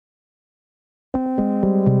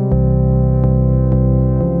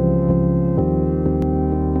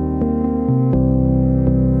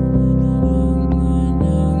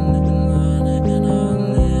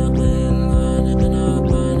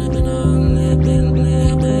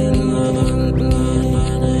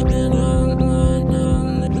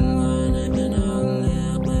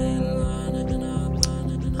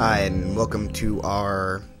welcome to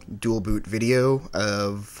our dual boot video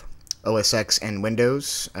of OS X and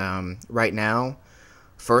Windows. Right now,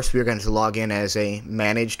 first we're going to log in as a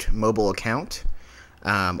managed mobile account.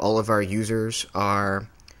 All of our users are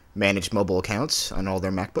managed mobile accounts on all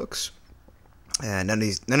their Macbooks. None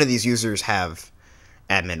of these users have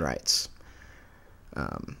admin rights.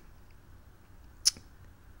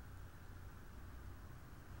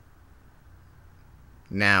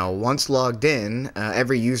 Now, once logged in,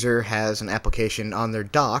 every user has an application on their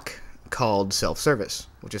dock called Self-Service,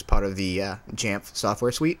 which is part of the Jamf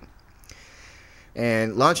software suite.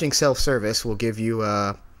 And launching Self-Service will give you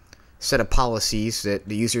a set of policies that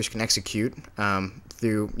the users can execute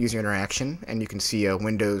through user interaction, and you can see a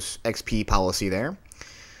Windows XP policy there.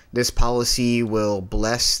 This policy will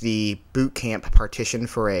bless the boot camp partition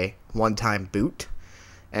for a one-time boot,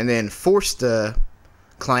 and then force the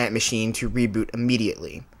client machine to reboot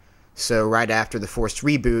immediately. So right after the forced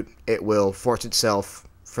reboot, it will force itself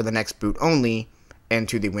for the next boot only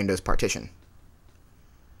into the Windows partition.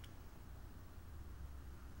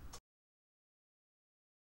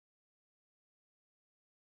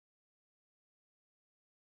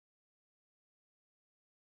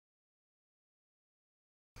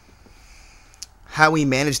 How we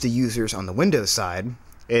manage the users on the Windows side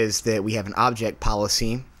is that we have an object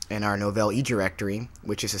policy in our Novell E directory,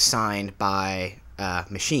 which is assigned by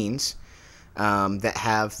machines that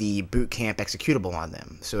have the boot camp executable on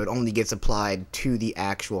them. So it only gets applied to the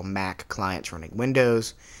actual Mac clients running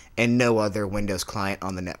Windows and no other Windows client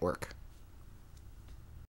on the network.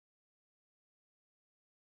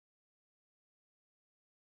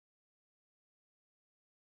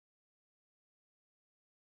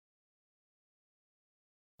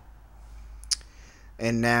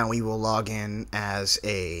 And now we will log in as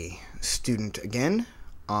a student again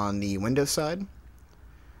on the Windows side.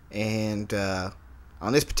 And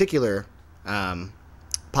on this particular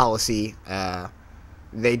policy,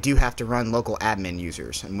 they do have to run local admin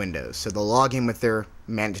users in Windows. So they'll log in with their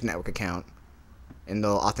managed network account, and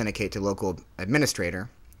they'll authenticate to local administrator.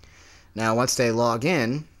 Now, once they log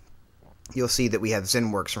in, you'll see that we have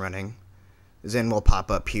ZenWorks running. Zen will pop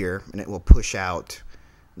up here, and it will push out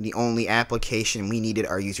the only application we needed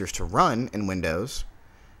our users to run in Windows.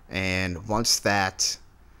 And once that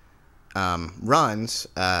runs,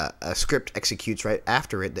 a script executes right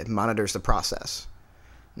after it that monitors the process.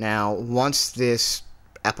 Now, once this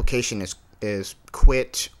application is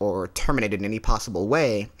quit or terminated in any possible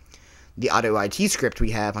way, the auto IT script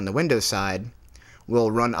we have on the Windows side will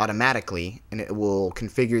run automatically, and it will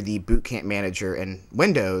configure the boot camp manager in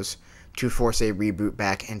Windows to force a reboot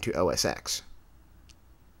back into OS X.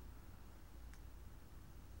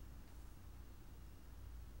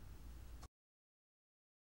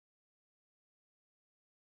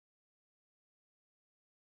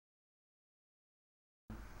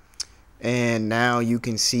 And now you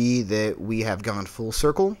can see that we have gone full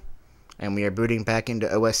circle, and we are booting back into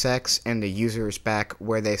OS X, and the user is back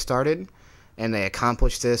where they started, and they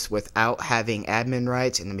accomplished this without having admin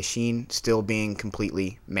rights and the machine still being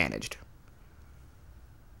completely managed.